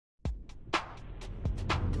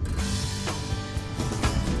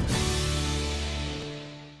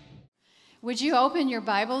Would you open your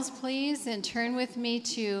Bibles, please, and turn with me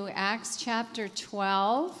to Acts chapter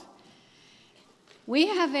 12. We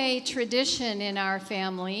have a tradition in our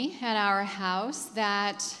family, at our house,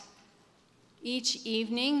 that each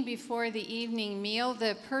evening before the evening meal,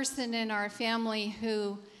 the person in our family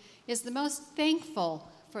who is the most thankful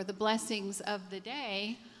for the blessings of the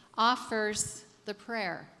day offers the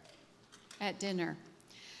prayer at dinner.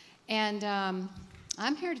 And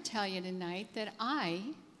I'm here to tell you tonight that I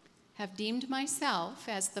have deemed myself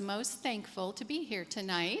as the most thankful to be here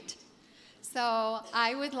tonight. So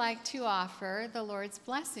I would like to offer the Lord's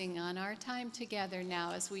blessing on our time together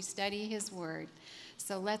now as we study his word.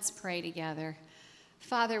 So let's pray together.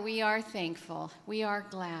 Father, we are thankful. We are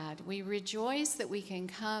glad. We rejoice that we can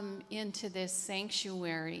come into this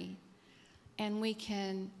sanctuary and we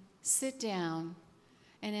can sit down,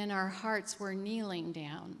 and in our hearts we're kneeling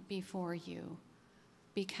down before you,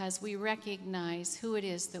 because we recognize who it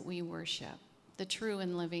is that we worship, the true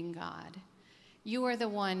and living God. You are the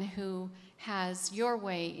one who has your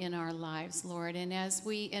way in our lives, Lord, and as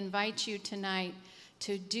we invite you tonight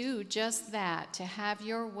to do just that, to have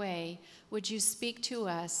your way, would you speak to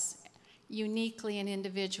us uniquely and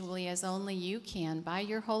individually as only you can by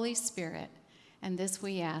your Holy Spirit, and this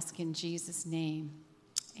we ask in Jesus' name.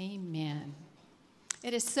 Amen.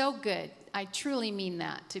 It is so good, I truly mean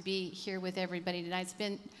that, to be here with everybody tonight. It's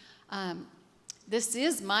been, this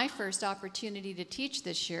is my first opportunity to teach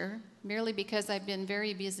this year, merely because I've been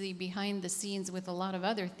very busy behind the scenes with a lot of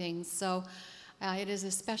other things. So it is a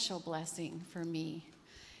special blessing for me.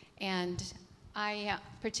 And I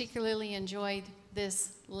particularly enjoyed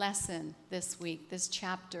this lesson this week, this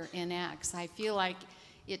chapter in Acts. I feel like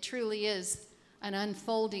it truly is an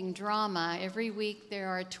unfolding drama. Every week there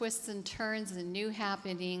are twists and turns and new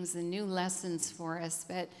happenings and new lessons for us.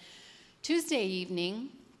 But Tuesday evening,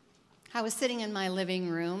 I was sitting in my living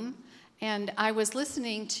room and I was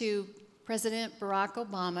listening to President Barack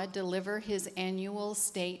Obama deliver his annual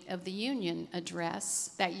State of the Union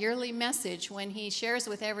address, that yearly message when he shares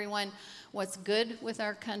with everyone what's good with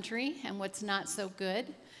our country and what's not so good,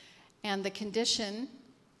 and the condition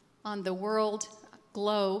on the world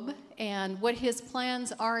globe, and what his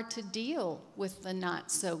plans are to deal with the not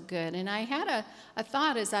so good. And I had a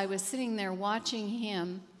thought as I was sitting there watching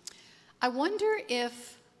him. I wonder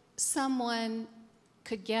if someone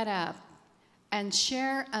could get up and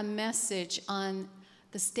share a message on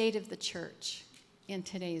the state of the church in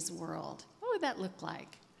today's world. What would that look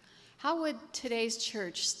like? How would today's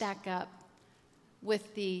church stack up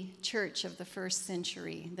with the church of the first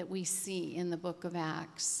century that we see in the book of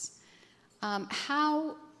Acts?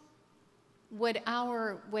 How would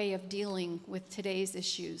our way of dealing with today's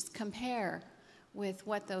issues compare with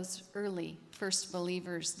what those early first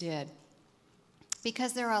believers did?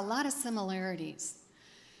 Because there are a lot of similarities.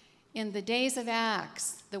 In the days of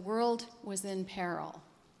Acts, the world was in peril.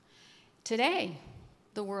 Today,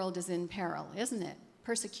 the world is in peril, isn't it?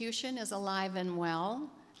 Persecution is alive and well,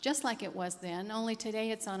 just like it was then, only today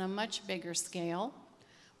it's on a much bigger scale.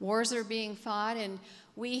 Wars are being fought, and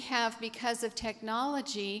we have, because of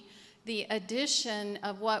technology, the addition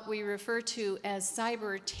of what we refer to as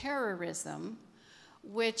cyber terrorism,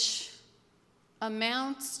 which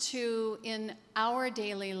amounts to, in our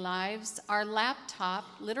daily lives, our laptop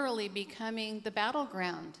literally becoming the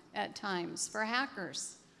battleground at times for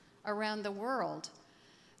hackers around the world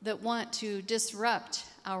that want to disrupt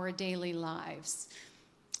our daily lives.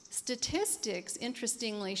 Statistics,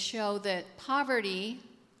 interestingly, show that poverty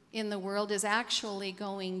in the world is actually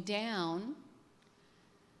going down.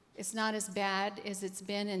 It's not as bad as it's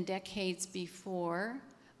been in decades before,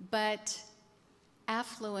 but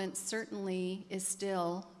affluence certainly is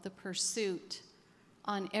still the pursuit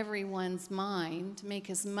on everyone's mind. Make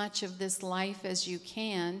as much of this life as you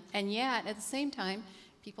can, and yet at the same time,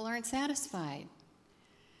 people aren't satisfied.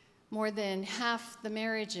 More than half the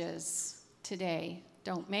marriages today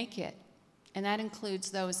don't make it, and that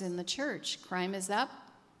includes those in the church. Crime is up.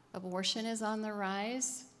 Abortion is on the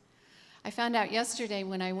rise. I found out yesterday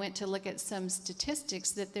when I went to look at some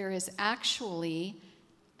statistics that there is actually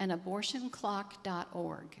an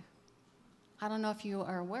abortionclock.org. I don't know if you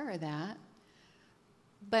are aware of that,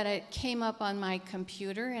 but it came up on my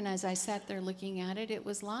computer, and as I sat there looking at it, it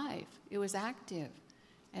was live, it was active,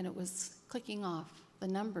 and it was clicking off the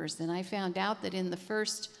numbers. And I found out that in the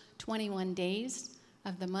first 21 days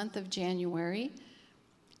of the month of January,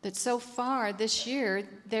 that so far this year,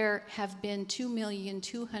 there have been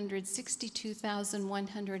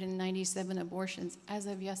 2,262,197 abortions as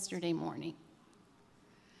of yesterday morning.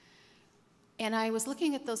 And I was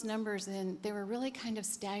looking at those numbers, and they were really kind of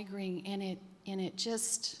staggering, and it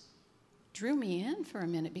just drew me in for a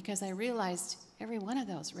minute because I realized every one of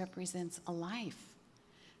those represents a life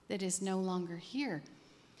that is no longer here.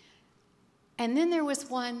 And then there was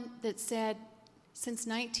one that said, since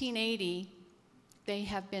 1980, they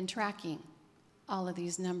have been tracking all of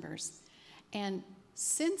these numbers. And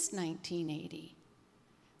since 1980,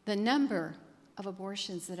 the number of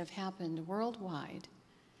abortions that have happened worldwide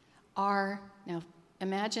are, now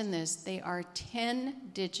imagine this, they are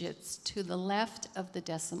 10 digits to the left of the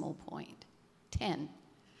decimal point. 10.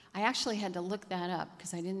 I actually had to look that up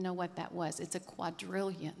because I didn't know what that was. It's a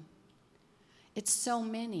quadrillion. It's so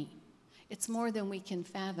many. It's more than we can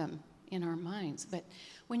fathom in our minds. But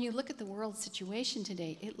when you look at the world situation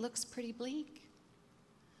today, it looks pretty bleak,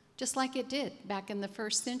 just like it did back in the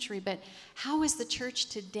first century. But how is the church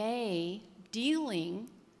today dealing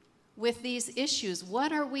with these issues?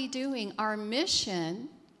 What are we doing? Our mission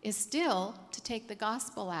is still to take the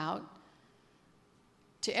gospel out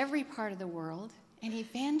to every part of the world and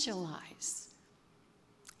evangelize.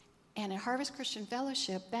 And at Harvest Christian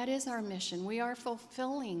Fellowship, that is our mission. We are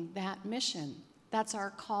fulfilling that mission. That's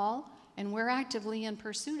our call, and we're actively in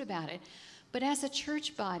pursuit about it. But as a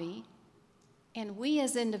church body, and we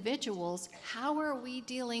as individuals, how are we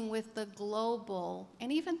dealing with the global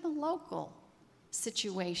and even the local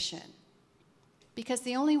situation? Because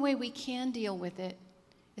the only way we can deal with it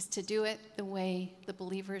is to do it the way the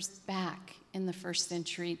believers back in the first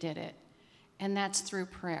century did it, and that's through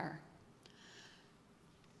prayer.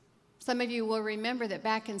 Some of you will remember that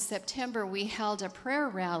back in September, we held a prayer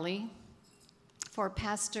rally for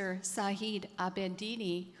Pastor Sahid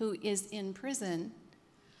Abedini, who is in prison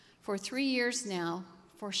for 3 years now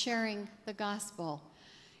for sharing the gospel.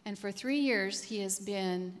 And for 3 years, he has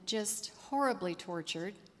been just horribly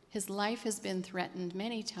tortured. His life has been threatened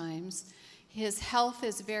many times. His health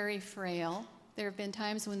is very frail. There have been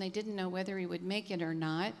times when they didn't know whether he would make it or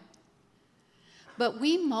not. But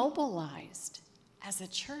we mobilized as a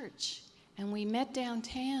church, and we met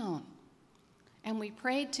downtown, and we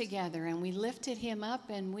prayed together, and we lifted him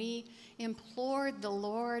up, and we implored the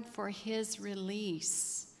Lord for his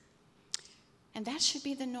release. And that should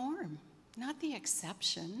be the norm, not the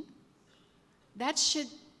exception. That should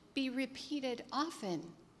be repeated often.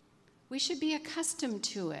 We should be accustomed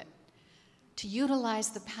to it, to utilize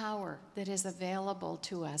the power that is available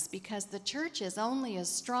to us, because the church is only as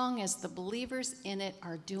strong as the believers in it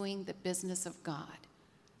are doing the business of God.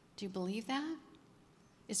 Do you believe that?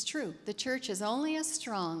 It's true. The church is only as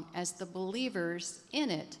strong as the believers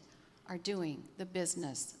in it are doing the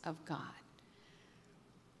business of God.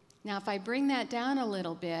 Now, if I bring that down a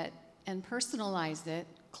little bit and personalize it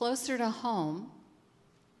closer to home,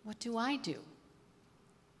 what do I do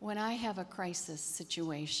when I have a crisis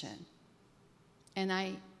situation and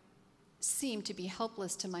I seem to be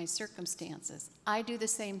helpless to my circumstances? I do the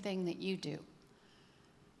same thing that you do.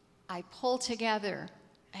 I pull together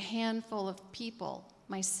a handful of people,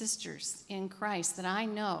 my sisters in Christ, that I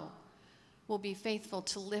know will be faithful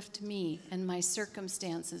to lift me and my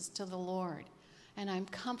circumstances to the Lord. And I'm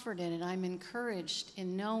comforted and I'm encouraged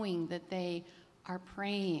in knowing that they are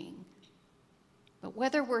praying. But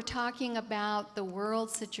whether we're talking about the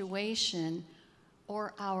world situation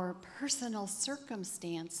or our personal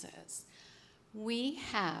circumstances, we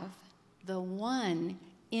have the one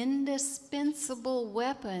indispensable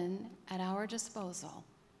weapon at our disposal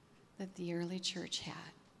that the early church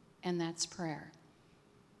had, and that's prayer.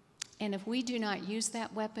 And if we do not use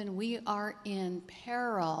that weapon, we are in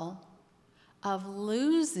peril of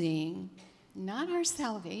losing not our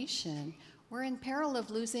salvation, we're in peril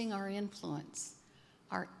of losing our influence,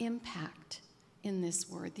 our impact in this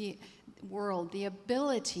world, the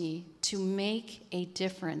ability to make a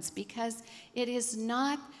difference. Because it is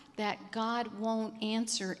not that God won't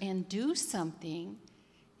answer and do something,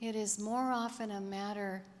 it is more often a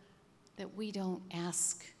matter that we don't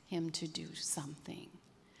ask him to do something.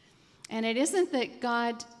 And it isn't that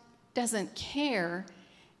God doesn't care,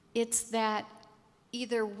 it's that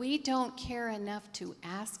either we don't care enough to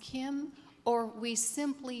ask him, or we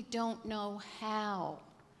simply don't know how,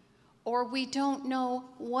 or we don't know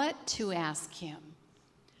what to ask him.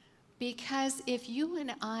 Because if you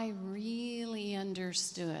and I really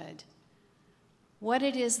understood what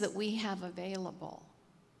it is that we have available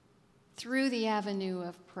through the avenue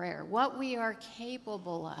of prayer, what we are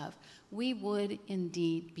capable of, we would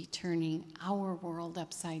indeed be turning our world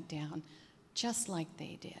upside down, just like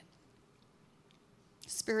they did.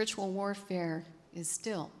 Spiritual warfare is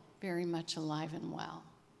still very much alive and well.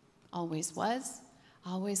 Always was,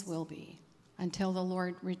 always will be, until the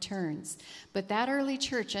Lord returns. But that early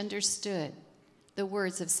church understood the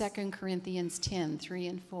words of 2 Corinthians 10, 3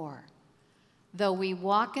 and 4. Though we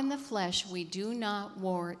walk in the flesh, we do not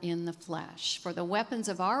war in the flesh. For the weapons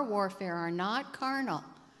of our warfare are not carnal,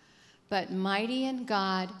 but mighty in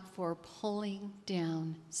God for pulling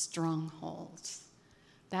down strongholds.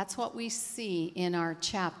 That's what we see in our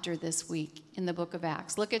chapter this week in the book of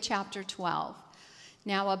Acts. Look at chapter 12.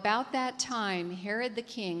 Now, about that time, Herod the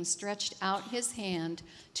king stretched out his hand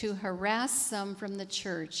to harass some from the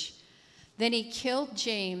church. Then he killed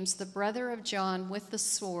James, the brother of John, with the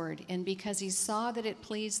sword, and because he saw that it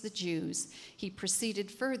pleased the Jews, he proceeded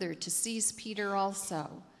further to seize Peter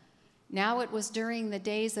also. Now it was during the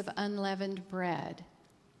days of unleavened bread.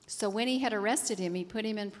 So when he had arrested him, he put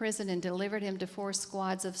him in prison and delivered him to 4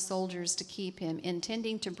 squads of soldiers to keep him,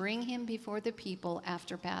 intending to bring him before the people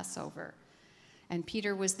after Passover. And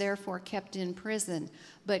Peter was therefore kept in prison,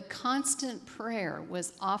 but constant prayer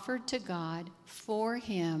was offered to God for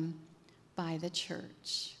him by the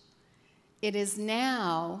church. It is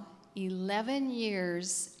now 11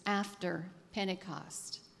 years after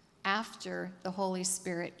Pentecost, after the Holy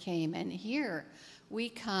Spirit came. And here we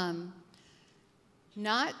come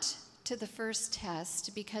not to the first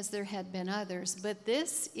test because there had been others, but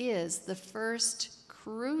this is the first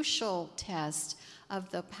crucial test of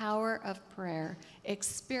the power of prayer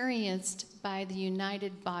experienced by the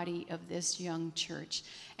united body of this young church.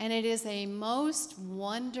 And it is a most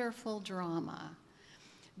wonderful drama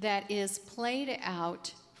that is played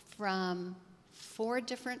out from 4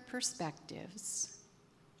 different perspectives,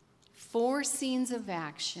 4 scenes of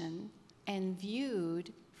action, and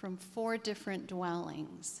viewed from 4 different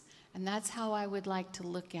dwellings. And that's how I would like to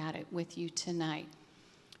look at it with you tonight.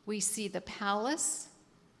 We see the palace,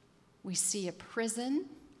 we see a prison,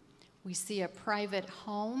 we see a private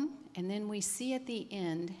home, and then we see at the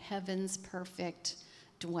end heaven's perfect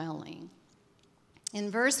dwelling. In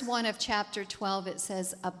verse 1 of chapter 12, it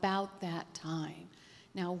says, about that time.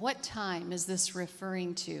 Now, what time is this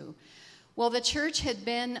referring to? Well, the church had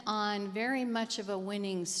been on very much of a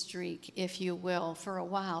winning streak, if you will, for a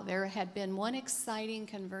while. There had been one exciting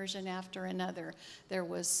conversion after another. There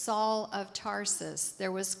was Saul of Tarsus.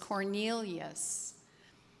 There was Cornelius,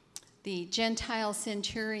 the Gentile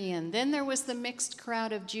centurion. Then there was the mixed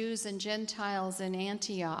crowd of Jews and Gentiles in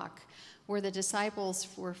Antioch, where the disciples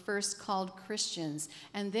were first called Christians.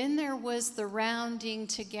 And then there was the rounding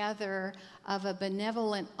together of a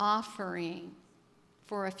benevolent offering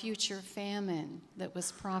for a future famine that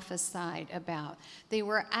was prophesied about. They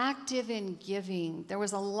were active in giving. There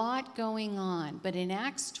was a lot going on. But in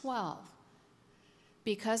Acts 12,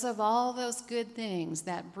 because of all those good things,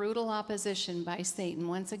 that brutal opposition by Satan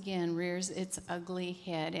once again rears its ugly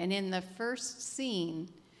head. And in the first scene,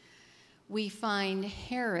 we find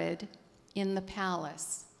Herod in the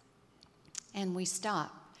palace. And we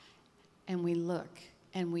stop and we look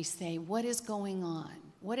and we say, what is going on?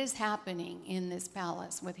 What is happening in this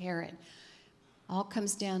palace with Herod? All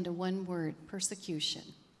comes down to one word: persecution.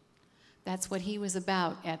 That's what he was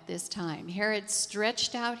about at this time. Herod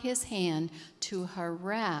stretched out his hand to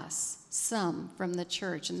harass some from the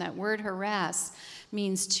church. And that word harass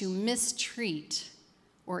means to mistreat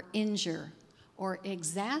or injure or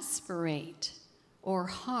exasperate or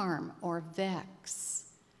harm or vex.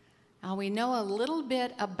 Now, we know a little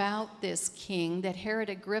bit about this king, that Herod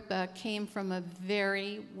Agrippa came from a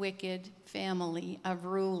very wicked family of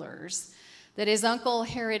rulers, that his uncle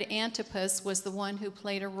Herod Antipas was the one who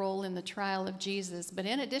played a role in the trial of Jesus. But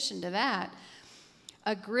in addition to that,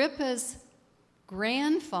 Agrippa's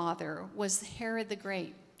grandfather was Herod the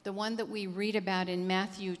Great, the one that we read about in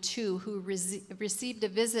Matthew 2, who received a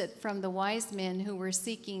visit from the wise men who were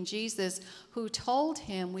seeking Jesus, who told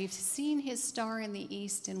him, we've seen his star in the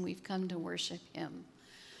east and we've come to worship him.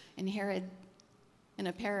 And Herod, in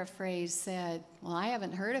a paraphrase, said, well, I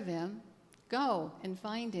haven't heard of him. Go and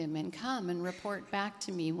find him and come and report back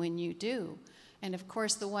to me when you do. And of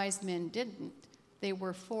course, the wise men didn't. They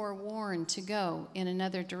were forewarned to go in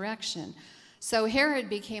another direction. So Herod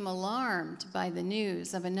became alarmed by the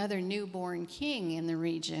news of another newborn king in the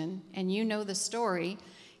region, and you know the story.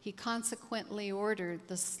 He consequently ordered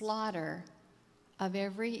the slaughter of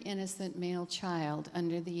every innocent male child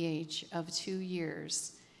under the age of 2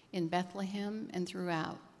 years in Bethlehem and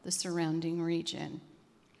throughout the surrounding region.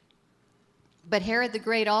 But Herod the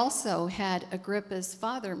Great also had Agrippa's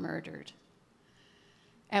father murdered,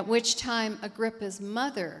 at which time Agrippa's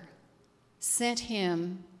mother sent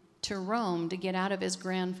him to Rome to get out of his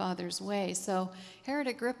grandfather's way. So Herod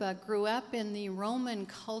Agrippa grew up in the Roman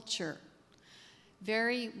culture,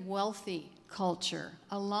 very wealthy culture,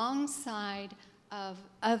 alongside of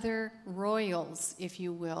other royals, if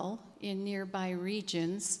you will, in nearby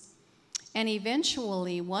regions. And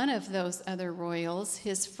eventually, one of those other royals,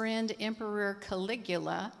 his friend Emperor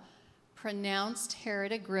Caligula, pronounced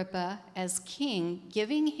Herod Agrippa as king,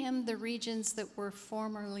 giving him the regions that were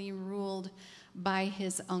formerly ruled by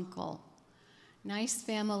his uncle. Nice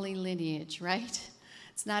family lineage, right?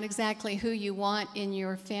 It's not exactly who you want in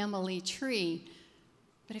your family tree,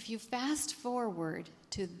 but if you fast forward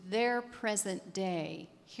to their present day,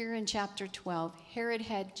 here in chapter 12, Herod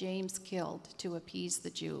had James killed to appease the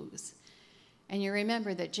Jews. And you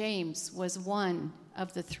remember that James was one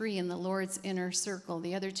of the three in the Lord's inner circle,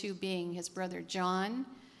 the other two being his brother John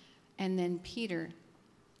and then Peter.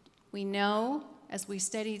 We know, as we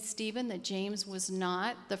studied Stephen, that James was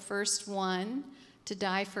not the first one to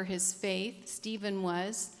die for his faith. Stephen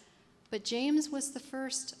was, but James was the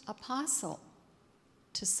first apostle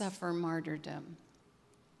to suffer martyrdom.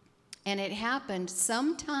 And it happened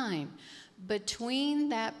sometime between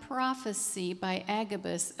that prophecy by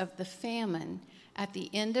Agabus of the famine at the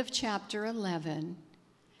end of chapter 11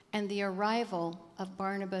 and the arrival of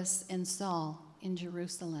Barnabas and Saul in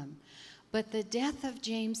Jerusalem. But the death of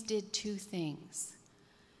James did two things.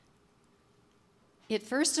 It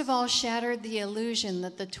first of all shattered the illusion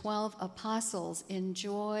that the 12 apostles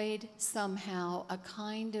enjoyed somehow a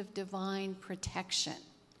kind of divine protection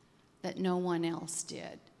that no one else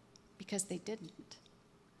did, because they didn't.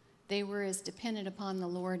 They were as dependent upon the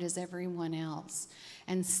Lord as everyone else.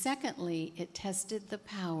 And secondly, it tested the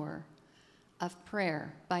power of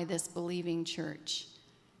prayer by this believing church.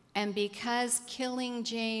 And because killing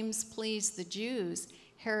James pleased the Jews,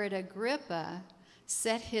 Herod Agrippa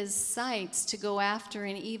set his sights to go after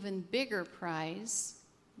an even bigger prize,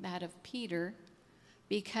 that of Peter,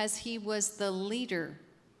 because he was the leader.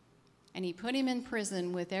 And he put him in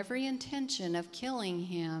prison with every intention of killing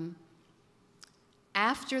him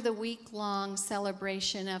after the week-long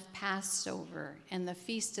celebration of Passover and the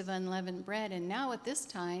Feast of Unleavened Bread, and now at this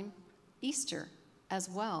time, Easter as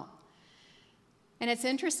well. And it's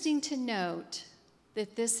interesting to note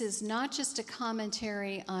that this is not just a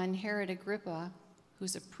commentary on Herod Agrippa,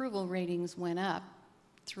 whose approval ratings went up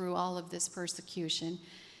through all of this persecution.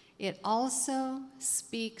 It also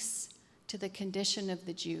speaks to the condition of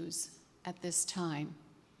the Jews at this time,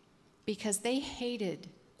 because they hated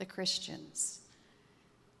the Christians.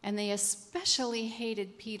 And they especially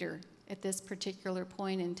hated Peter at this particular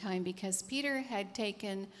point in time, because Peter had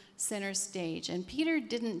taken center stage. And Peter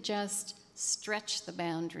didn't just stretch the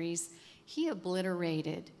boundaries, he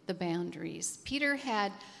obliterated the boundaries. Peter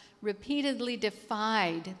had repeatedly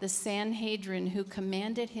defied the Sanhedrin, who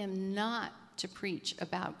commanded him not to preach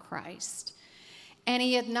about Christ. And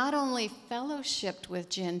he had not only fellowshipped with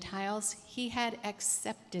Gentiles, he had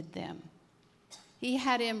accepted them. He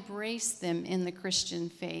had embraced them in the Christian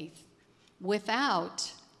faith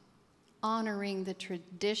without honoring the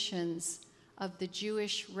traditions of the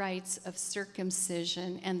Jewish rites of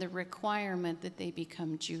circumcision and the requirement that they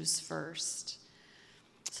become Jews first.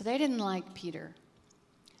 So they didn't like Peter.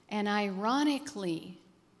 And ironically,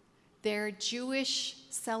 their Jewish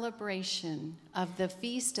celebration of the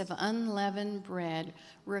Feast of Unleavened Bread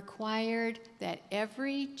required that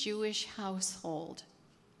every Jewish household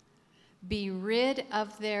be rid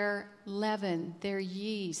of their leaven, their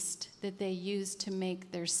yeast that they used to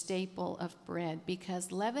make their staple of bread,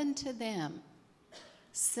 because leaven to them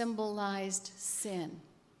symbolized sin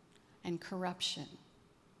and corruption.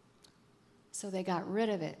 So they got rid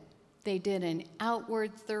of it. They did an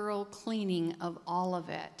outward thorough cleaning of all of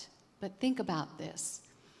it. But think about this.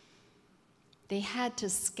 They had to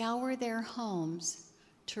scour their homes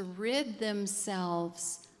to rid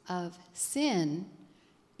themselves of sin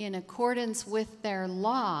in accordance with their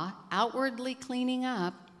law, outwardly cleaning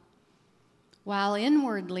up, while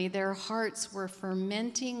inwardly their hearts were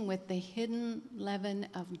fermenting with the hidden leaven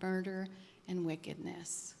of murder and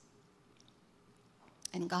wickedness.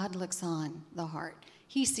 And God looks on the heart.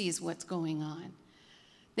 He sees what's going on.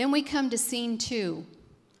 Then we come to scene 2,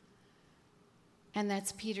 and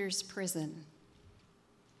that's Peter's prison.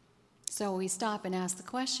 So we stop and ask the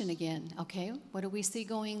question again, okay, what do we see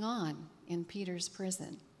going on in Peter's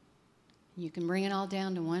prison? You can bring it all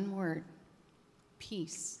down to one word: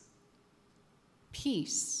 peace.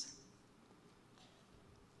 Peace.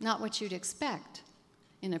 Not what you'd expect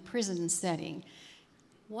in a prison setting.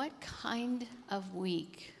 What kind of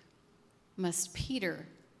week must Peter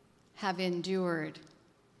have endured?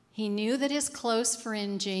 He knew that his close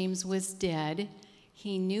friend James was dead.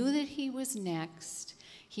 He knew that he was next.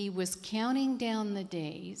 He was counting down the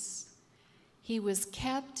days. He was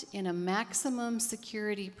kept in a maximum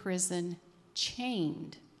security prison,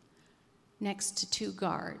 chained next to 2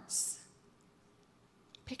 guards.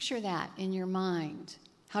 Picture that in your mind.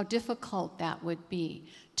 how difficult that would be.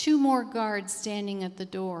 2 more guards standing at the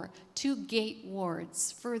door, 2 gate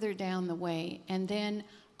wards further down the way, and then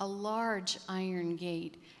a large iron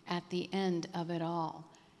gate at the end of it all.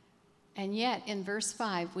 And yet, in verse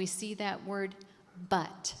 5, we see that word,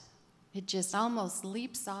 but. It just almost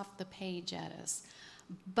leaps off the page at us.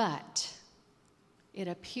 But it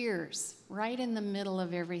appears right in the middle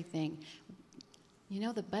of everything. You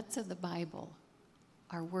know, the buts of the Bible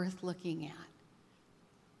are worth looking at.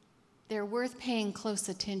 They're worth paying close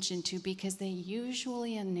attention to because they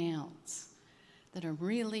usually announce that a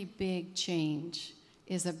really big change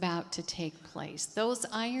is about to take place. Those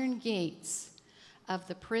iron gates of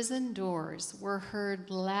the prison doors were heard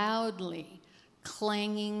loudly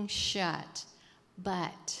clanging shut,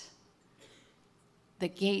 but the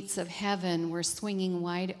gates of heaven were swinging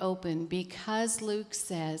wide open because Luke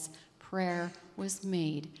says prayer was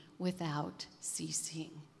made without ceasing.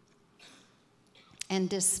 And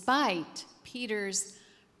despite Peter's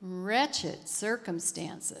wretched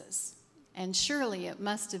circumstances, and surely it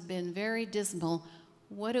must have been very dismal,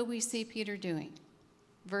 what do we see Peter doing?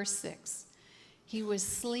 Verse 6, he was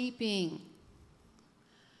sleeping.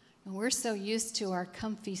 And we're so used to our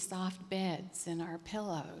comfy, soft beds and our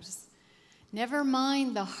pillows. Never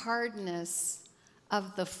mind the hardness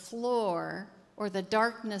of the floor or the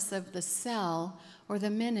darkness of the cell or the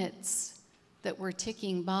minutes that were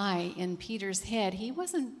ticking by in Peter's head. He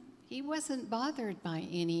wasn't bothered by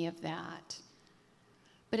any of that.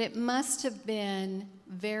 But it must have been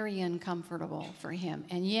very uncomfortable for him.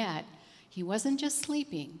 And yet, he wasn't just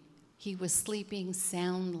sleeping. He was sleeping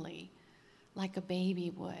soundly, like a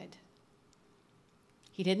baby would.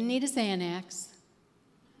 He didn't need a Xanax,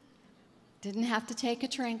 didn't have to take a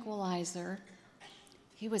tranquilizer.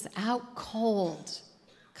 He was out cold,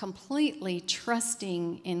 completely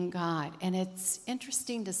trusting in God. And it's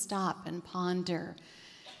interesting to stop and ponder.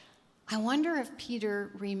 I wonder if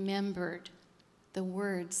Peter remembered the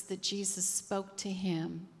words that Jesus spoke to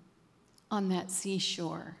him on that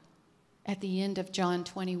seashore at the end of John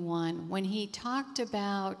 21, when he talked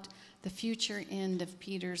about the future end of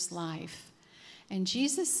Peter's life. And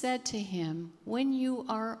Jesus said to him, "When you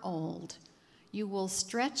are old, you will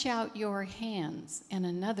stretch out your hands and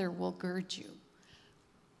another will gird you."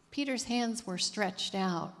 Peter's hands were stretched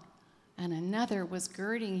out and another was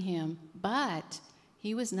girding him, but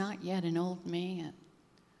he was not yet an old man.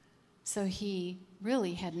 So he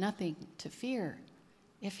really had nothing to fear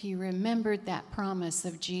if he remembered that promise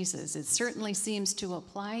of Jesus. It certainly seems to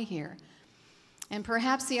apply here. And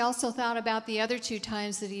perhaps he also thought about the other 2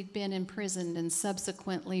 times that he'd been imprisoned and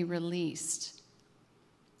subsequently released.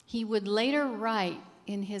 He would later write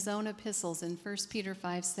in his own epistles in 1 Peter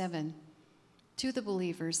 5:7 to the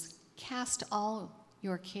believers, "Cast all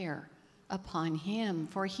your care upon him,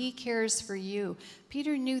 for he cares for you."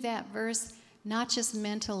 Peter knew that verse not just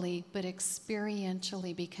mentally, but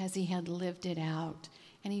experientially, because he had lived it out,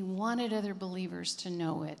 and he wanted other believers to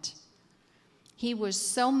know it. He was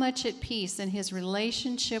so much at peace in his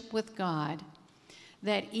relationship with God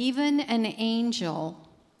that even an angel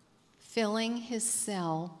filling his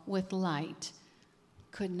cell with light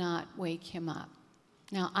could not wake him up.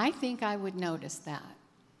 Now, I think I would notice that.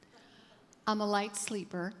 I'm a light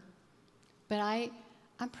sleeper, but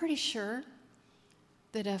I'm pretty sure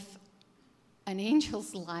that if an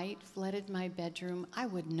angel's light flooded my bedroom, I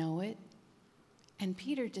would know it. And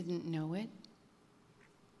Peter didn't know it.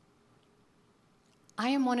 I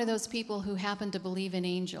am one of those people who happen to believe in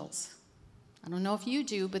angels. I don't know if you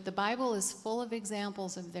do, but the Bible is full of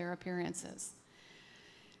examples of their appearances.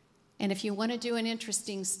 And if you want to do an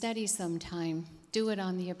interesting study sometime, do it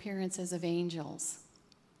on the appearances of angels.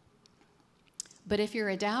 But if you're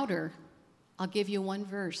a doubter, I'll give you one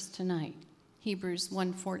verse tonight. Hebrews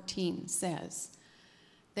 1:14 says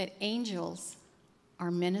that angels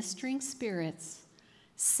are ministering spirits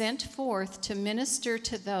sent forth to minister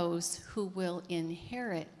to those who will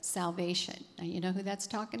inherit salvation. Now, you know who that's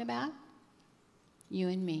talking about? You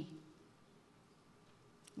and me.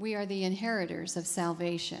 We are the inheritors of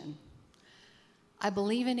salvation. I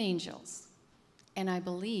believe in angels, and I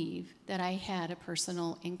believe that I had a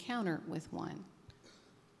personal encounter with one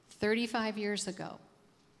 35 years ago.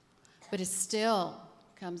 But it still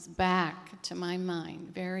comes back to my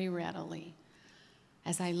mind very readily.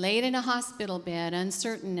 As I laid in a hospital bed,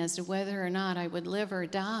 uncertain as to whether or not I would live or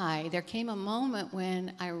die, there came a moment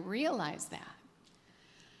when I realized that.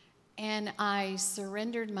 And I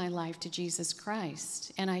surrendered my life to Jesus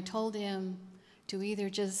Christ. And I told him to either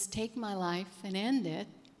just take my life and end it,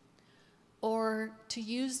 or to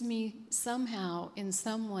use me somehow in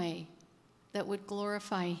some way that would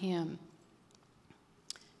glorify him.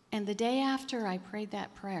 And the day after I prayed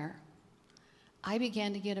that prayer, I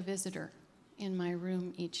began to get a visitor in my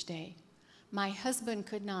room each day. My husband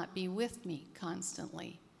could not be with me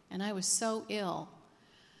constantly, and I was so ill.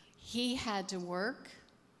 He had to work.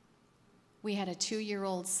 We had a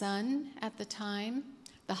 2-year-old son at the time.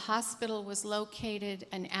 The hospital was located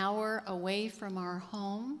an hour away from our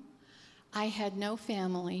home. I had no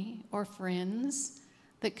family or friends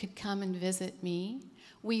that could come and visit me.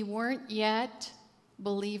 We weren't yet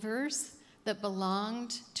believers that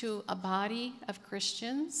belonged to a body of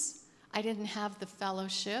Christians. I didn't have the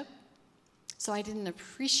fellowship, so I didn't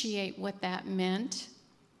appreciate what that meant.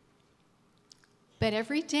 But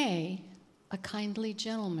every day, a kindly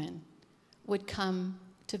gentleman would come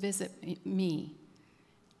to visit me,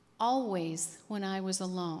 always when I was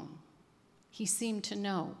alone. He seemed to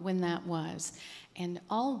know when that was, and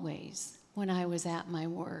always when I was at my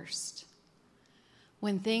worst.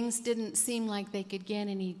 When things didn't seem like they could get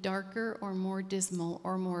any darker or more dismal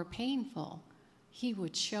or more painful, he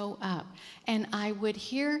would show up, and I would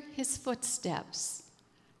hear his footsteps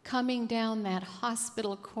coming down that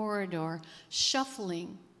hospital corridor,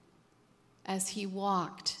 shuffling as he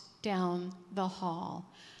walked down the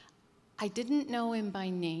hall. I didn't know him by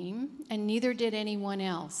name, and neither did anyone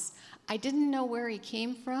else. I didn't know where he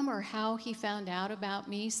came from or how he found out about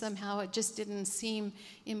me. Somehow it just didn't seem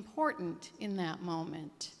important in that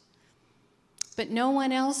moment. But no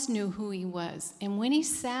one else knew who he was. And when he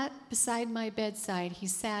sat beside my bedside, he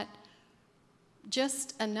sat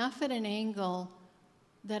just enough at an angle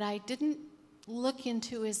that I didn't look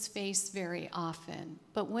into his face very often.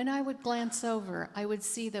 But when I would glance over, I would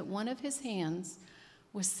see that one of his hands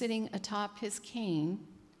was sitting atop his cane,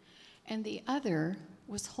 and the other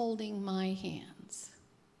was holding my hands.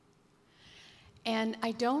 And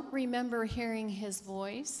I don't remember hearing his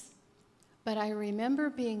voice, but I remember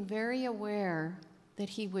being very aware that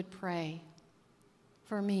he would pray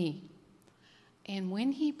for me. And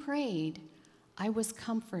when he prayed, I was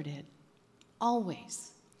comforted,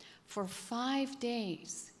 always. For 5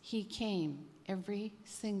 days, he came every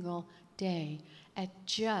single day at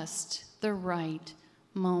just the right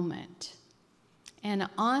moment. And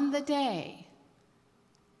on the day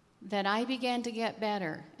that I began to get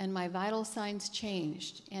better and my vital signs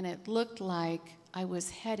changed and it looked like I was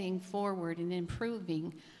heading forward and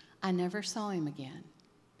improving, I never saw him again.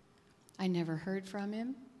 I never heard from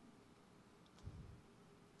him.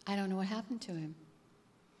 I don't know what happened to him.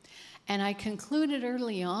 And I concluded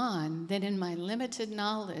early on that in my limited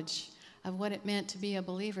knowledge of what it meant to be a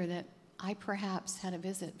believer, that I perhaps had a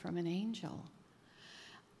visit from an angel.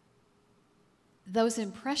 Those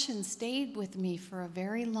impressions stayed with me for a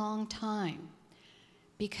very long time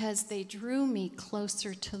because they drew me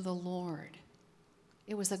closer to the Lord.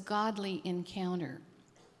 It was a godly encounter.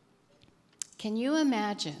 Can you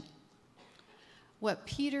imagine what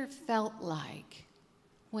Peter felt like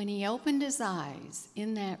when he opened his eyes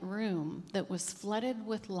in that room that was flooded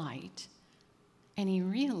with light and he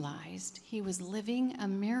realized he was living a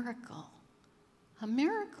miracle? A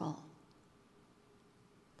miracle.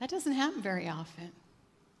 That doesn't happen very often.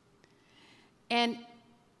 And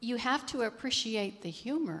you have to appreciate the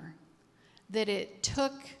humor that it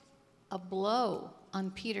took a blow on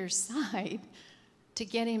Peter's side to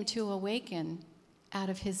get him to awaken out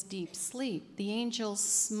of his deep sleep. The angel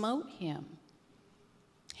smote him,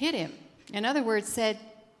 hit him. In other words, said,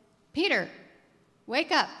 "Peter,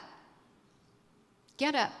 wake up.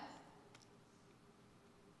 Get up."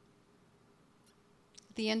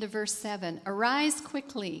 At the end of verse 7, "Arise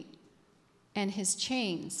quickly," and his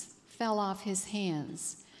chains fell off his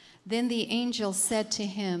hands. Then the angel said to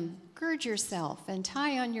him, "Gird yourself and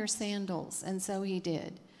tie on your sandals." And so he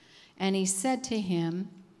did. And he said to him,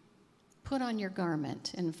 "Put on your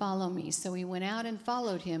garment and follow me." So he went out and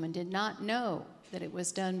followed him and did not know that it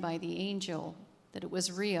was done by the angel, that it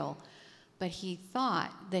was real, but he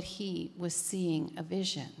thought that he was seeing a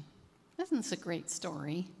vision. Isn't this a great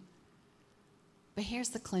story? But here's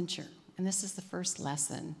the clincher, and this is the first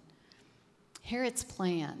lesson. Herod's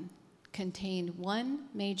plan contained one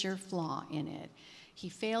major flaw in it. He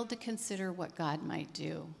failed to consider what God might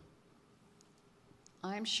do.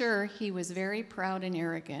 I'm sure he was very proud and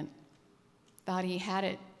arrogant, thought he had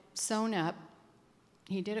it sewn up.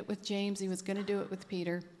 He did it with James. He was going to do it with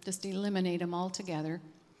Peter, just eliminate them altogether.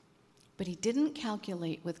 But he didn't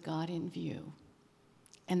calculate with God in view,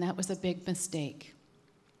 and that was a big mistake.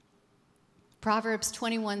 Proverbs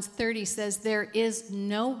 21:30 says, "There is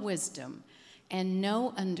no wisdom and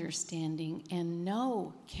no understanding and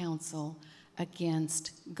no counsel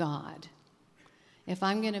against God." If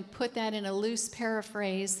I'm going to put that in a loose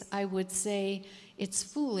paraphrase, I would say it's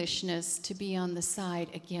foolishness to be on the side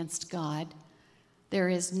against God. There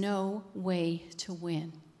is no way to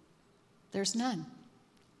win. There's none.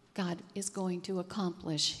 God is going to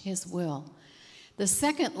accomplish his will. The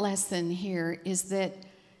second lesson here is that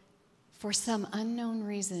for some unknown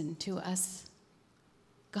reason to us,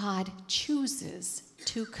 God chooses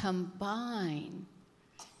to combine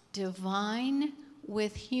divine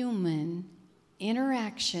with human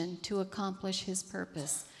interaction to accomplish his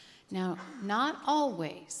purpose. Now, not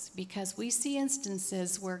always, because we see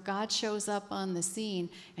instances where God shows up on the scene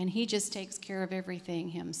and he just takes care of everything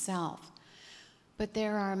himself. But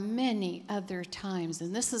there are many other times,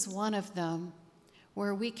 and this is one of them,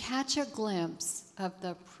 where we catch a glimpse of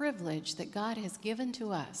the privilege that God has given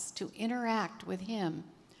to us to interact with him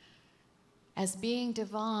as being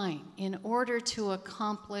divine in order to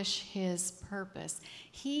accomplish his purpose.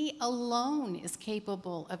 He alone is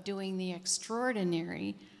capable of doing the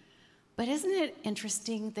extraordinary, but isn't it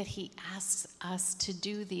interesting that he asks us to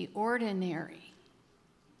do the ordinary?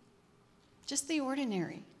 Just the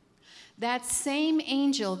ordinary. That same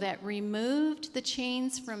angel that removed the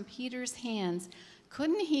chains from Peter's hands,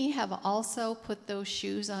 couldn't he have also put those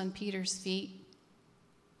shoes on Peter's feet?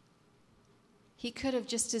 He could have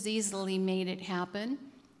just as easily made it happen,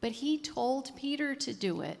 but he told Peter to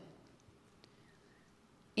do it.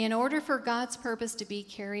 In order for God's purpose to be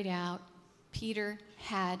carried out, Peter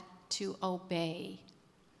had to obey.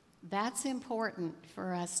 That's important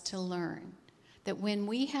for us to learn, that when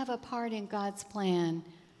we have a part in God's plan,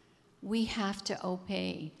 we have to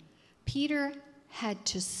obey. Peter had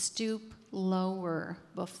to stoop lower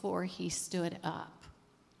before he stood up.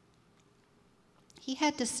 He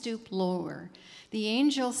had to stoop lower. The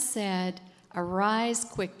angel said, "Arise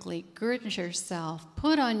quickly, gird yourself,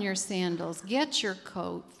 put on your sandals, get your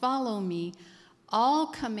coat, follow me." All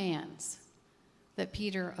commands that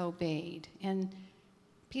Peter obeyed. And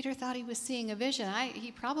Peter thought he was seeing a vision.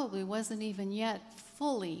 He probably wasn't even yet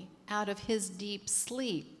fully out of his deep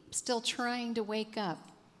sleep, still trying to wake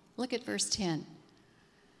up. Look at verse 10.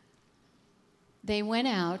 They went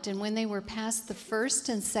out, and when they were past the first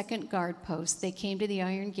and second guard posts, they came to the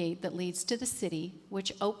iron gate that leads to the city,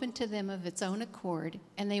 which opened to them of its own accord.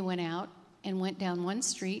 And they went out and went down one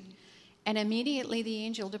street, and immediately the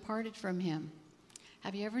angel departed from him.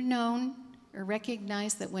 Have you ever known or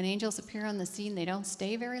recognized that when angels appear on the scene, they don't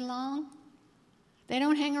stay very long? They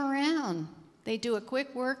don't hang around. They do a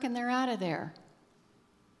quick work and they're out of there.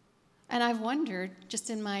 And I've wondered, just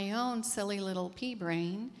in my own silly little pea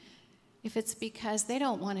brain, if it's because they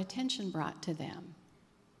don't want attention brought to them.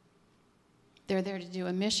 They're there to do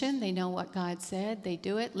a mission. They know what God said. They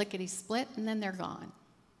do it, lickety-split, and then they're gone.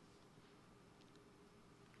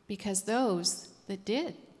 Because those that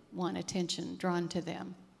did want attention drawn to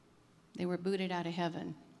them, they were booted out of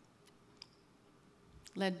heaven,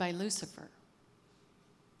 led by Lucifer.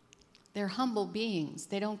 They're humble beings.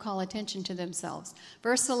 They don't call attention to themselves.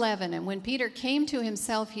 Verse 11, and when Peter came to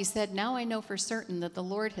himself, he said, "Now I know for certain that the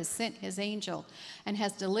Lord has sent his angel and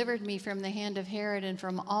has delivered me from the hand of Herod and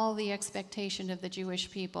from all the expectation of the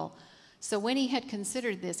Jewish people." So when he had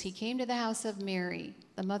considered this, he came to the house of Mary,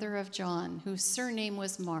 the mother of John, whose surname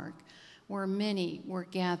was Mark, where many were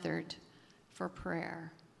gathered for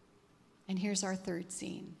prayer. And here's our third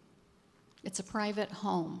scene. It's a private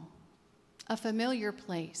home. A familiar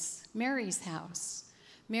place, Mary's house.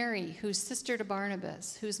 Mary, who's sister to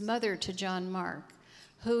Barnabas, who's mother to John Mark,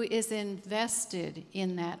 who is invested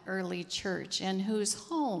in that early church and whose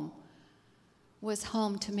home was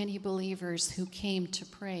home to many believers who came to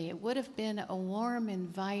pray. It would have been a warm,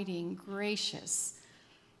 inviting, gracious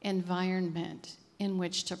environment in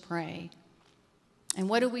which to pray. And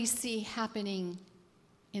what do we see happening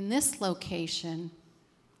in this location?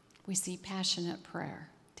 We see passionate prayer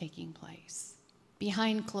taking place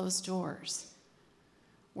behind closed doors,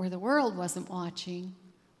 where the world wasn't watching,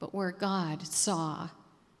 but where God saw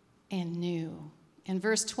and knew. And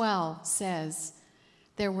verse 12 says,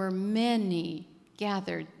 there were many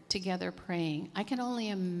gathered together praying. I can only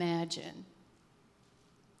imagine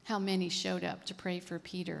how many showed up to pray for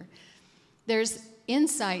Peter. There's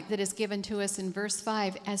insight that is given to us in verse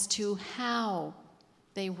 5 as to how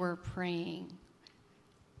they were praying.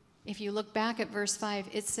 If you look back at verse 5,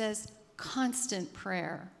 it says constant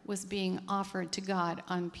prayer was being offered to God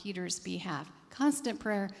on Peter's behalf. Constant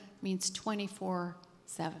prayer means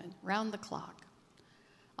 24/7, round the clock.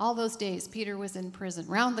 All those days Peter was in prison,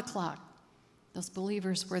 round the clock. Those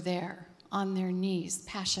believers were there on their knees,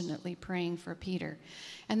 passionately praying for Peter.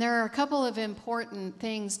 And there are a couple of important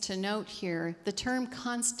things to note here. The term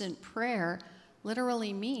constant prayer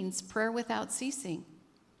literally means prayer without ceasing.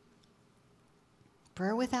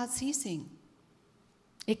 Prayer without ceasing.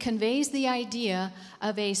 It conveys the idea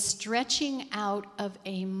of a stretching out of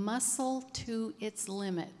a muscle to its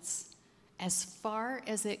limits, as far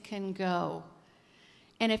as it can go.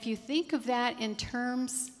 And if you think of that in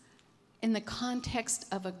the context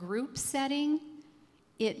of a group setting,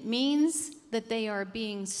 it means that they are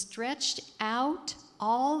being stretched out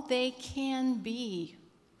all they can be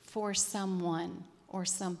for someone or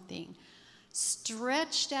something.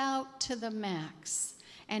 Stretched out to the max.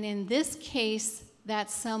 And in this case,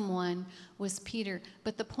 that someone was Peter.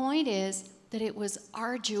 But the point is that it was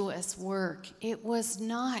arduous work. It was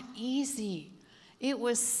not easy. It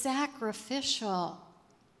was sacrificial.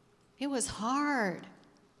 It was hard.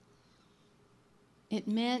 It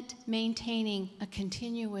meant maintaining a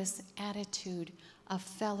continuous attitude of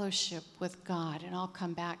fellowship with God. And I'll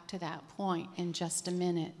come back to that point in just a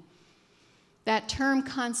minute. That term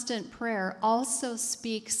constant prayer also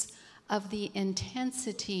speaks of the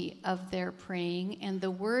intensity of their praying, and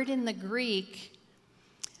the word in the Greek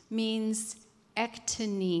means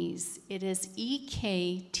ektenes. It is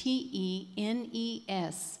E-K-T-E-N-E-S,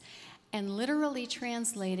 and literally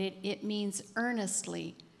translated, it means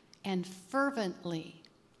earnestly and fervently.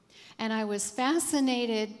 And I was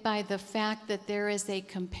fascinated by the fact that there is a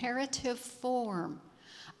comparative form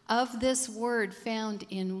of this word found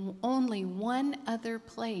in only one other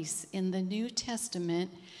place in the New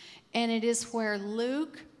Testament, and it is where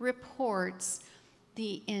Luke reports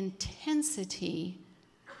the intensity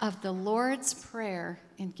of the Lord's Prayer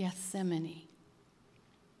in Gethsemane.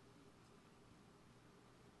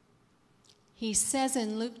 He says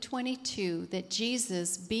in Luke 22 that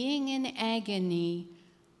Jesus, being in agony,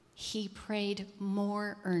 he prayed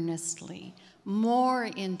more earnestly, more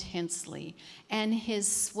intensely, and his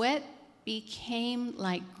sweat became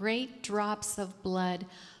like great drops of blood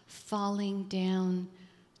falling down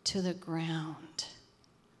to the ground.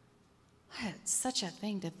 It's such a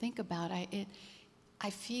thing to think about. I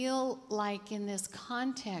feel like in this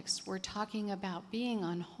context, we're talking about being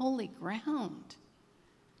on holy ground.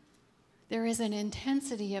 There is an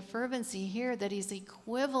intensity of fervency here that is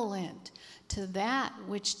equivalent to that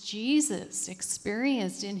which Jesus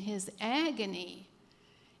experienced in his agony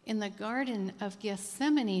in the Garden of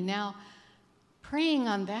Gethsemane. Now, praying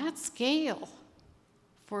on that scale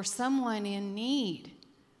for someone in need,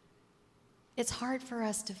 it's hard for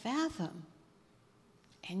us to fathom.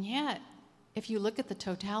 And yet, if you look at the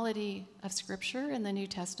totality of Scripture in the New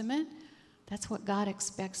Testament, that's what God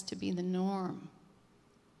expects to be the norm.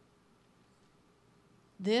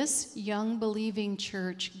 This young believing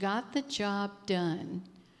church got the job done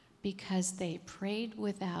because they prayed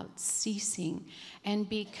without ceasing and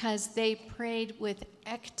because they prayed with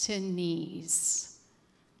ektenes,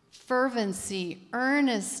 fervency,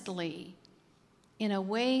 earnestly, in a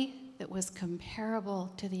way that was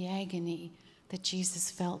comparable to the agony that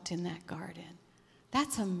Jesus felt in that garden.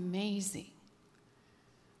 That's amazing.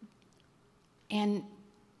 And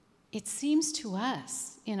it seems to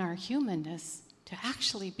us, in our humanness, to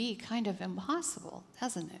actually be kind of impossible,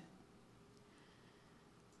 doesn't it?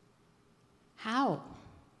 How?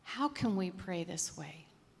 How can we pray this way?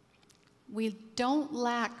 We don't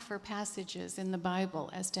lack for passages in the Bible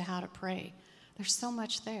as to how to pray. There's so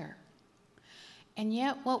much there. And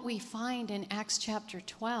yet what we find in Acts chapter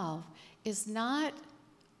 12 is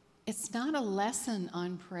it's not a lesson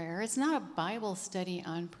on prayer. It's not a Bible study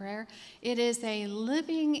on prayer. It is a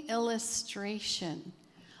living illustration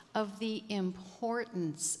of the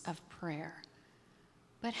importance of prayer.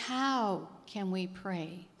 But how can we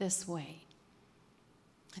pray this way?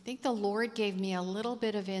 I think the Lord gave me a little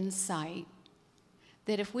bit of insight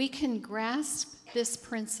that if we can grasp this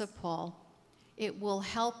principle, it will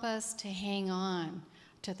help us to hang on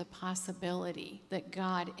to the possibility that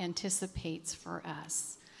God anticipates for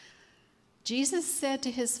us. Jesus said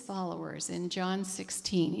to his followers in John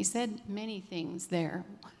 16, he said many things there.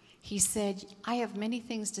 He said, I have many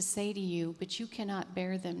things to say to you, but you cannot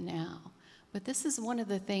bear them now. But this is one of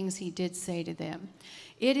the things he did say to them.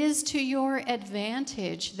 It is to your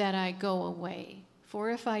advantage that I go away,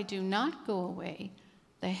 for if I do not go away,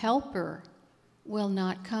 the Helper will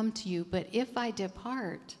not come to you, but if I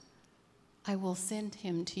depart, I will send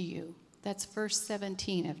him to you. That's verse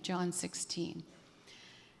 17 of John 16.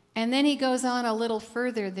 And then he goes on a little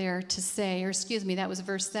further there to say, that was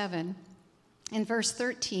verse 7. In verse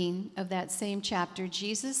 13 of that same chapter,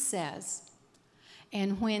 Jesus says,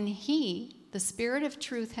 and when he, the Spirit of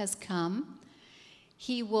truth, has come,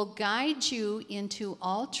 he will guide you into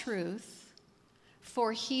all truth,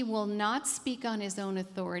 for he will not speak on his own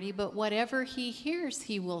authority, but whatever he hears,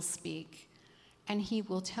 he will speak, and he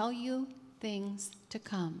will tell you things to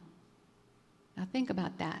come. Now think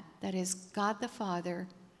about that. That is God the Father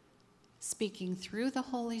speaking through the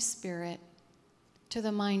Holy Spirit to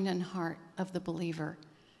the mind and heart of the believer.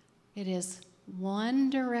 It is one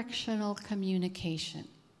directional communication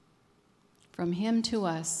from him to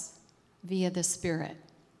us via the Spirit.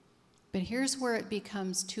 But here's where it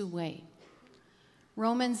becomes two-way.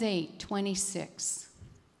 Romans 8:26.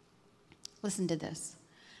 Listen to this.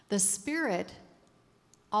 The Spirit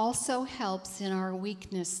also helps in our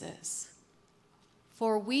weaknesses.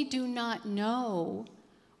 For we do not know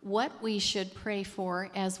what we should pray for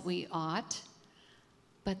as we ought,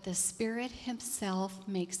 but the Spirit himself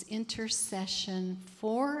makes intercession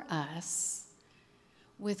for us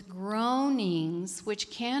with groanings which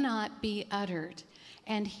cannot be uttered.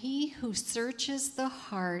 And he who searches the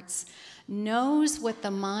hearts knows what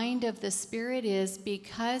the mind of the Spirit is,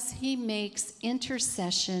 because he makes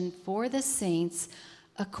intercession for the saints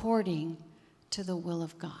according to the will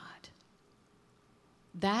of God.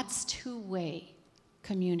 That's two-way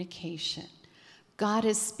communication. God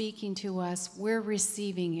is speaking to us. We're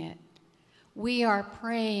receiving it. We are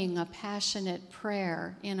praying a passionate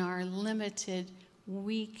prayer in our limited,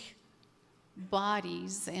 weak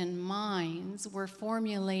bodies and minds. We're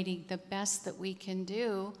formulating the best that we can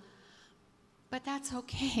do, but that's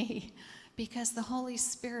okay, because the Holy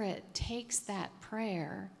Spirit takes that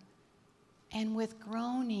prayer, and with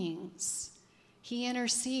groanings, he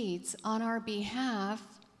intercedes on our behalf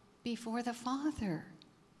before the Father,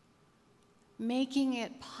 making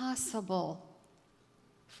it possible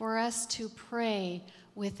for us to pray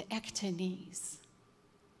with ectonies,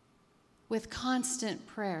 with constant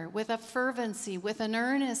prayer, with a fervency, with an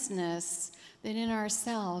earnestness that in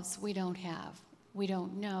ourselves we don't have, we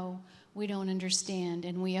don't know, we don't understand,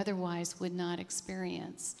 and we otherwise would not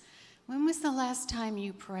experience. When was the last time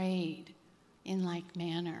you prayed in like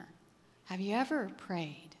manner? Have you ever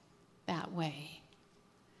prayed that way?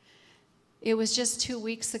 It was just 2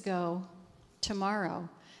 weeks ago, tomorrow,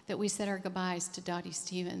 that we said our goodbyes to Dottie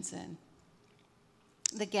Stevenson,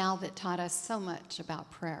 the gal that taught us so much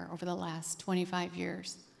about prayer over the last 25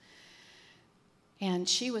 years. And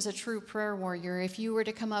she was a true prayer warrior. If you were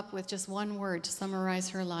to come up with just one word to summarize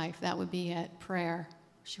her life, that would be it: prayer.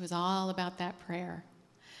 She was all about that prayer.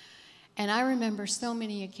 And I remember so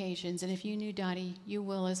many occasions, and if you knew Dottie, you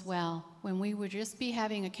will as well, when we would just be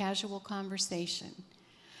having a casual conversation,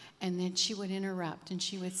 and then she would interrupt and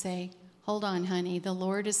she would say, "Hold on, honey, the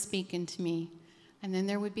Lord is speaking to me." And then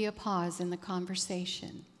there would be a pause in the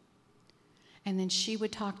conversation. And then she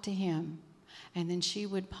would talk to him. And then she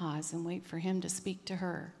would pause and wait for him to speak to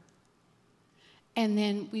her. And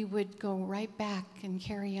then we would go right back and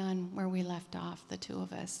carry on where we left off, the two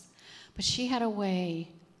of us. But she had a way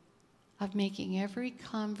of making every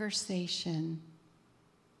conversation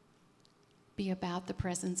be about the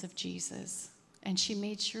presence of Jesus. And she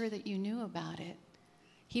made sure that you knew about it.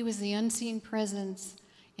 He was the unseen presence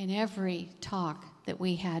in every talk that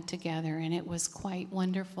we had together, and it was quite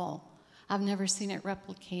wonderful. I've never seen it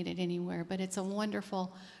replicated anywhere, but it's a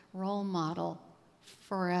wonderful role model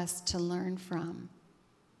for us to learn from.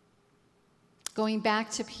 Going back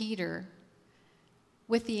to Peter,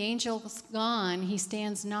 with the angels gone, he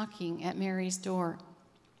stands knocking at Mary's door,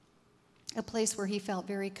 a place where he felt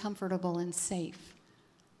very comfortable and safe.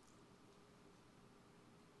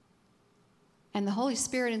 And the Holy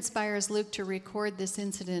Spirit inspires Luke to record this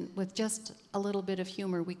incident with just a little bit of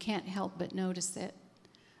humor. We can't help but notice it.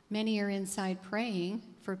 Many are inside praying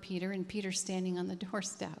for Peter, and Peter's standing on the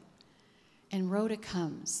doorstep. And Rhoda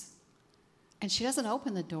comes, and she doesn't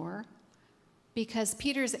open the door because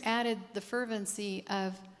Peter's added the fervency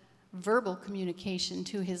of verbal communication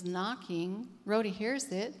to his knocking. Rhoda hears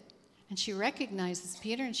it, and she recognizes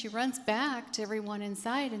Peter, and she runs back to everyone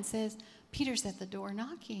inside and says, "Peter's at the door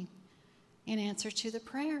knocking," in answer to the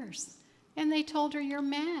prayers. And they told her, "You're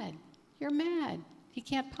mad. You're mad. He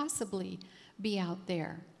can't possibly be out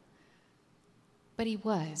there." But he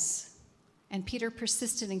was. And Peter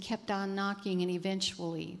persisted and kept on knocking, and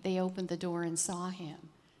eventually they opened the door and saw him,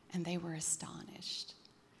 and they were astonished.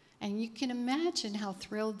 And you can imagine how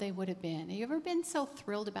thrilled they would have been. Have you ever been so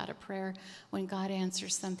thrilled about a prayer when God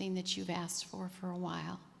answers something that you've asked for a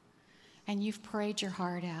while? And you've prayed your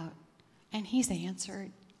heart out, and he's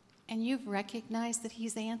answered. And you've recognized that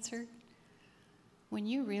he's answered. When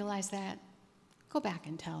you realize that, go back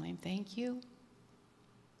and tell him thank you.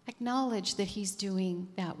 Acknowledge that he's doing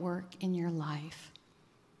that work in your life.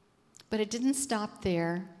 But it didn't stop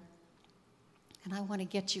there. And I want to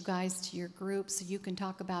get you guys to your group so you can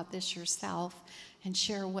talk about this yourself and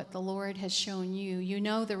share what the Lord has shown you. You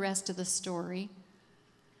know the rest of the story.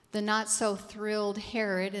 The not-so-thrilled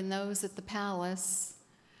Herod and those at the palace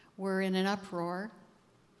were in an uproar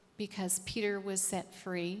because Peter was set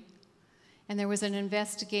free. And there was an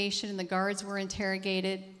investigation, and the guards were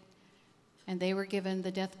interrogated, and they were given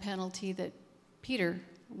the death penalty that Peter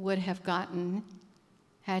would have gotten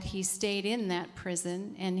had he stayed in that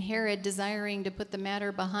prison. And Herod, desiring to put the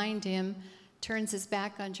matter behind him, turns his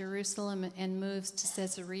back on Jerusalem and moves to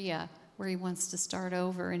Caesarea, where he wants to start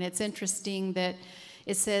over. And it's interesting that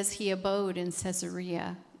it says he abode in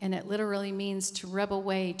Caesarea, and it literally means to rub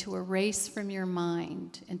away, to erase from your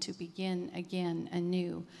mind, and to begin again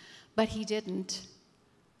anew. But he didn't,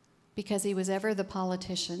 because he was ever the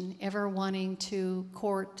politician, ever wanting to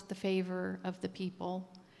court the favor of the people.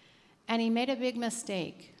 And he made a big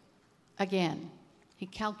mistake. Again, he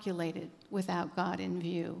calculated without God in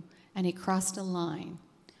view, and he crossed a line,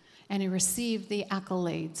 and he received the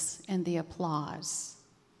accolades and the applause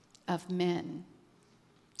of men.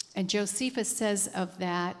 And Josephus says of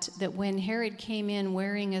that when Herod came in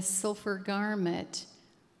wearing a silver garment,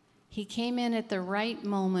 he came in at the right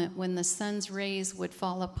moment when the sun's rays would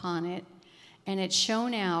fall upon it, and it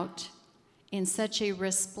shone out in such a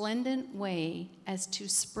resplendent way as to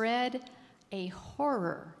spread a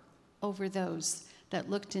horror over those that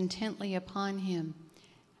looked intently upon him.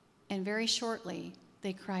 And very shortly,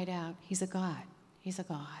 they cried out, "He's a god, he's a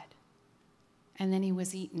god." And then he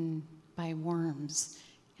was eaten by worms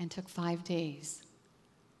and took 5 days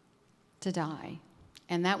to die.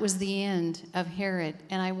 And that was the end of Herod.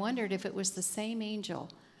 And I wondered if it was the same angel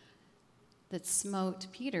that smote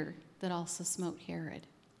Peter that also smote Herod.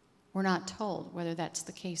 We're not told whether that's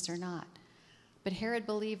the case or not. But Herod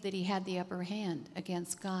believed that he had the upper hand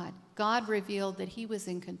against God. God revealed that he was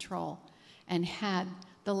in control and had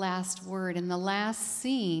the last word. And the last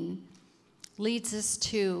scene leads us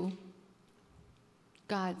to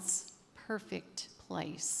God's perfect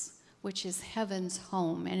place, which is heaven's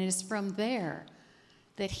home. And it is from there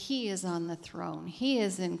that he is on the throne. He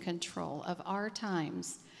is in control of our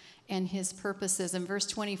times and his purposes. And verse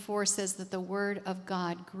 24 says that the word of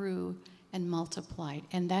God grew and multiplied.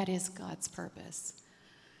 And that is God's purpose.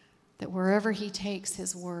 That wherever he takes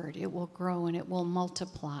his word, it will grow and it will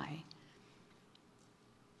multiply.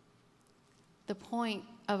 The point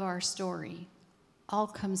of our story all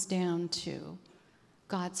comes down to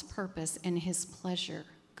God's purpose and his pleasure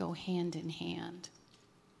go hand in hand.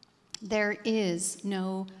 There is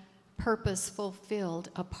no purpose fulfilled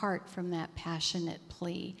apart from that passionate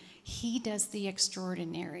plea. He does the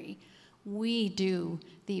extraordinary. We do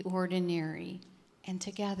the ordinary. And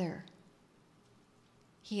together,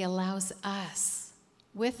 he allows us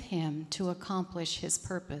with him to accomplish his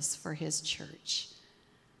purpose for his church.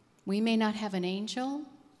 We may not have an angel,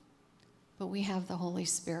 but we have the Holy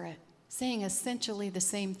Spirit saying essentially the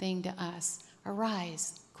same thing to us.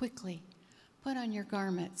 Arise quickly. Put on your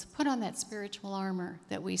garments. Put on that spiritual armor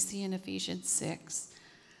that we see in Ephesians 6.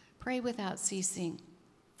 Pray without ceasing.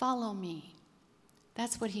 Follow me.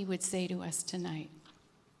 That's what he would say to us tonight.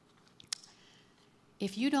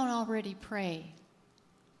 If you don't already pray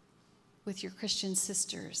with your Christian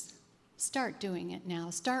sisters, start doing it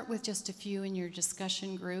now. Start with just a few in your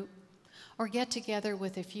discussion group, or get together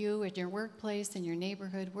with a few at your workplace, in your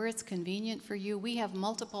neighborhood, where it's convenient for you. We have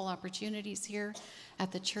multiple opportunities here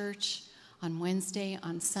at the church on Wednesday,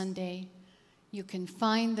 on Sunday. You can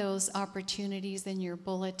find those opportunities in your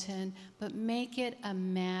bulletin, but make it a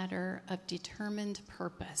matter of determined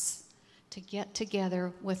purpose to get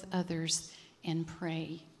together with others and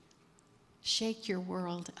pray. Shake your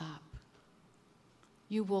world up.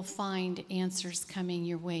 You will find answers coming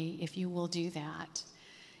your way if you will do that.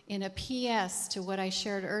 In a PS to what I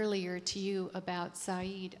shared earlier to you about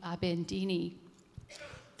Saeed Abedini,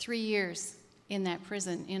 3 years in that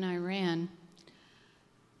prison in Iran.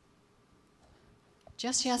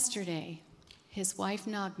 Just yesterday, his wife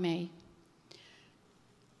Nagme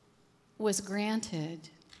was granted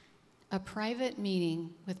a private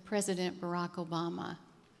meeting with President Barack Obama.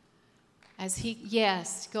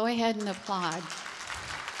 Yes, go ahead and applaud.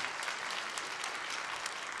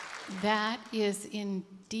 That is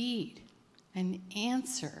indeed an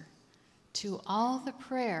answer to all the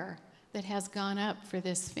prayer that has gone up for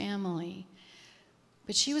this family.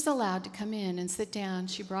 But she was allowed to come in and sit down.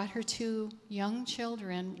 She brought her 2 young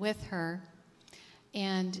children with her,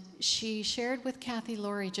 and she shared with Kathy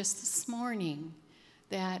Laurie just this morning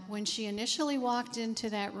that when she initially walked into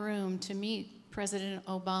that room to meet President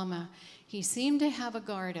Obama, he seemed to have a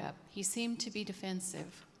guard up. He seemed to be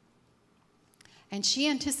defensive. And she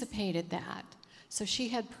anticipated that. So she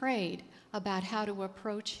had prayed about how to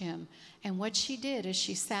approach him. And what she did as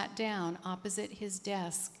she sat down opposite his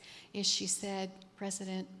desk is she said,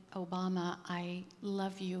 President Obama, I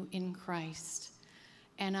love you in Christ,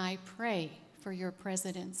 and I pray for your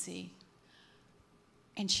presidency.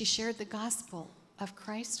 And she shared the gospel of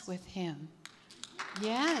Christ with him.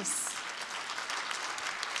 Yes.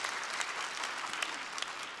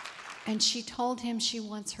 And she told him she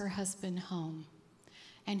wants her husband home.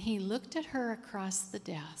 And he looked at her across the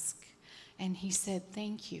desk and he said,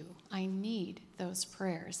 thank you, I need those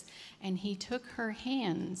prayers. And he took her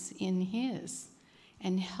hands in his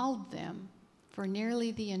and held them for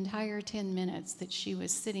nearly the entire 10 minutes that she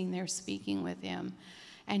was sitting there speaking with him.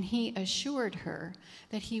 And he assured her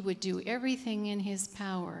that he would do everything in his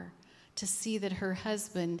power to see that her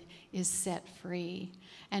husband is set free.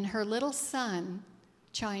 And her little son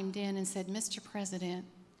chimed in and said, Mr. President,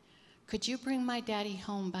 could you bring my daddy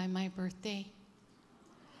home by my birthday?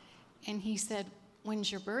 And he said,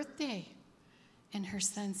 when's your birthday? And her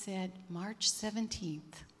son said, March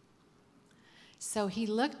 17th. So he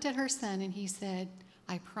looked at her son and he said,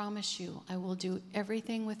 I promise you, I will do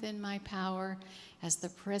everything within my power as the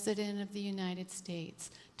President of the United States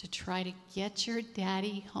to try to get your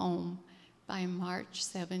daddy home by March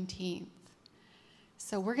 17th.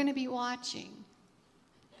 So we're going to be watching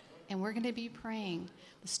and we're going to be praying.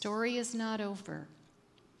 The story is not over.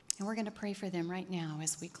 And we're going to pray for them right now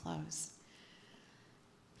as we close.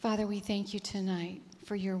 Father, we thank you tonight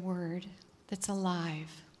for your word that's alive.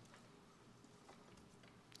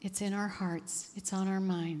 It's in our hearts. It's on our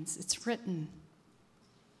minds. It's written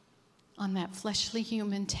on that fleshly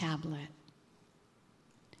human tablet.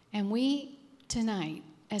 And we tonight,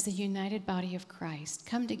 as a united body of Christ,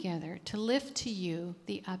 come together to lift to you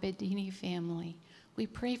the Abedini family. We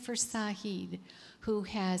pray for Sahid, who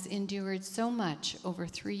has endured so much over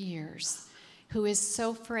 3 years, who is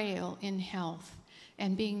so frail in health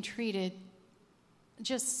and being treated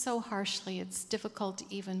just so harshly, it's difficult to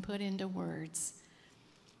even put into words.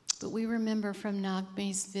 But we remember from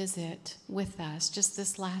Nagme's visit with us just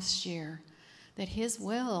this last year that his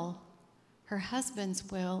will, her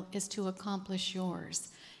husband's will, is to accomplish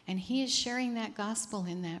yours. And he is sharing that gospel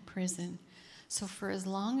in that prison. So for as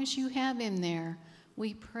long as you have him there,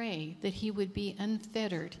 we pray that he would be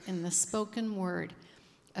unfettered in the spoken word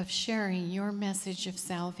of sharing your message of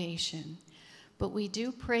salvation. But we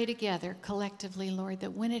do pray together collectively, Lord,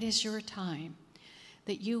 that when it is your time,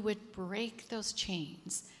 that you would break those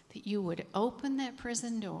chains, that you would open that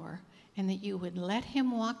prison door, and that you would let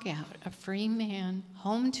him walk out a free man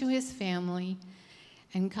home to his family.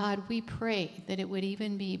 And God, we pray that it would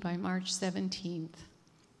even be by March 17th.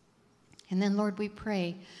 And then, Lord, we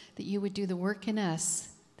pray that you would do the work in us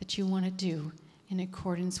that you want to do in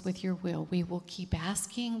accordance with your will. We will keep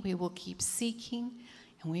asking, we will keep seeking,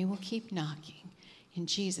 and we will keep knocking. In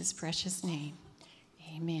Jesus' precious name,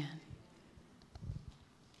 amen.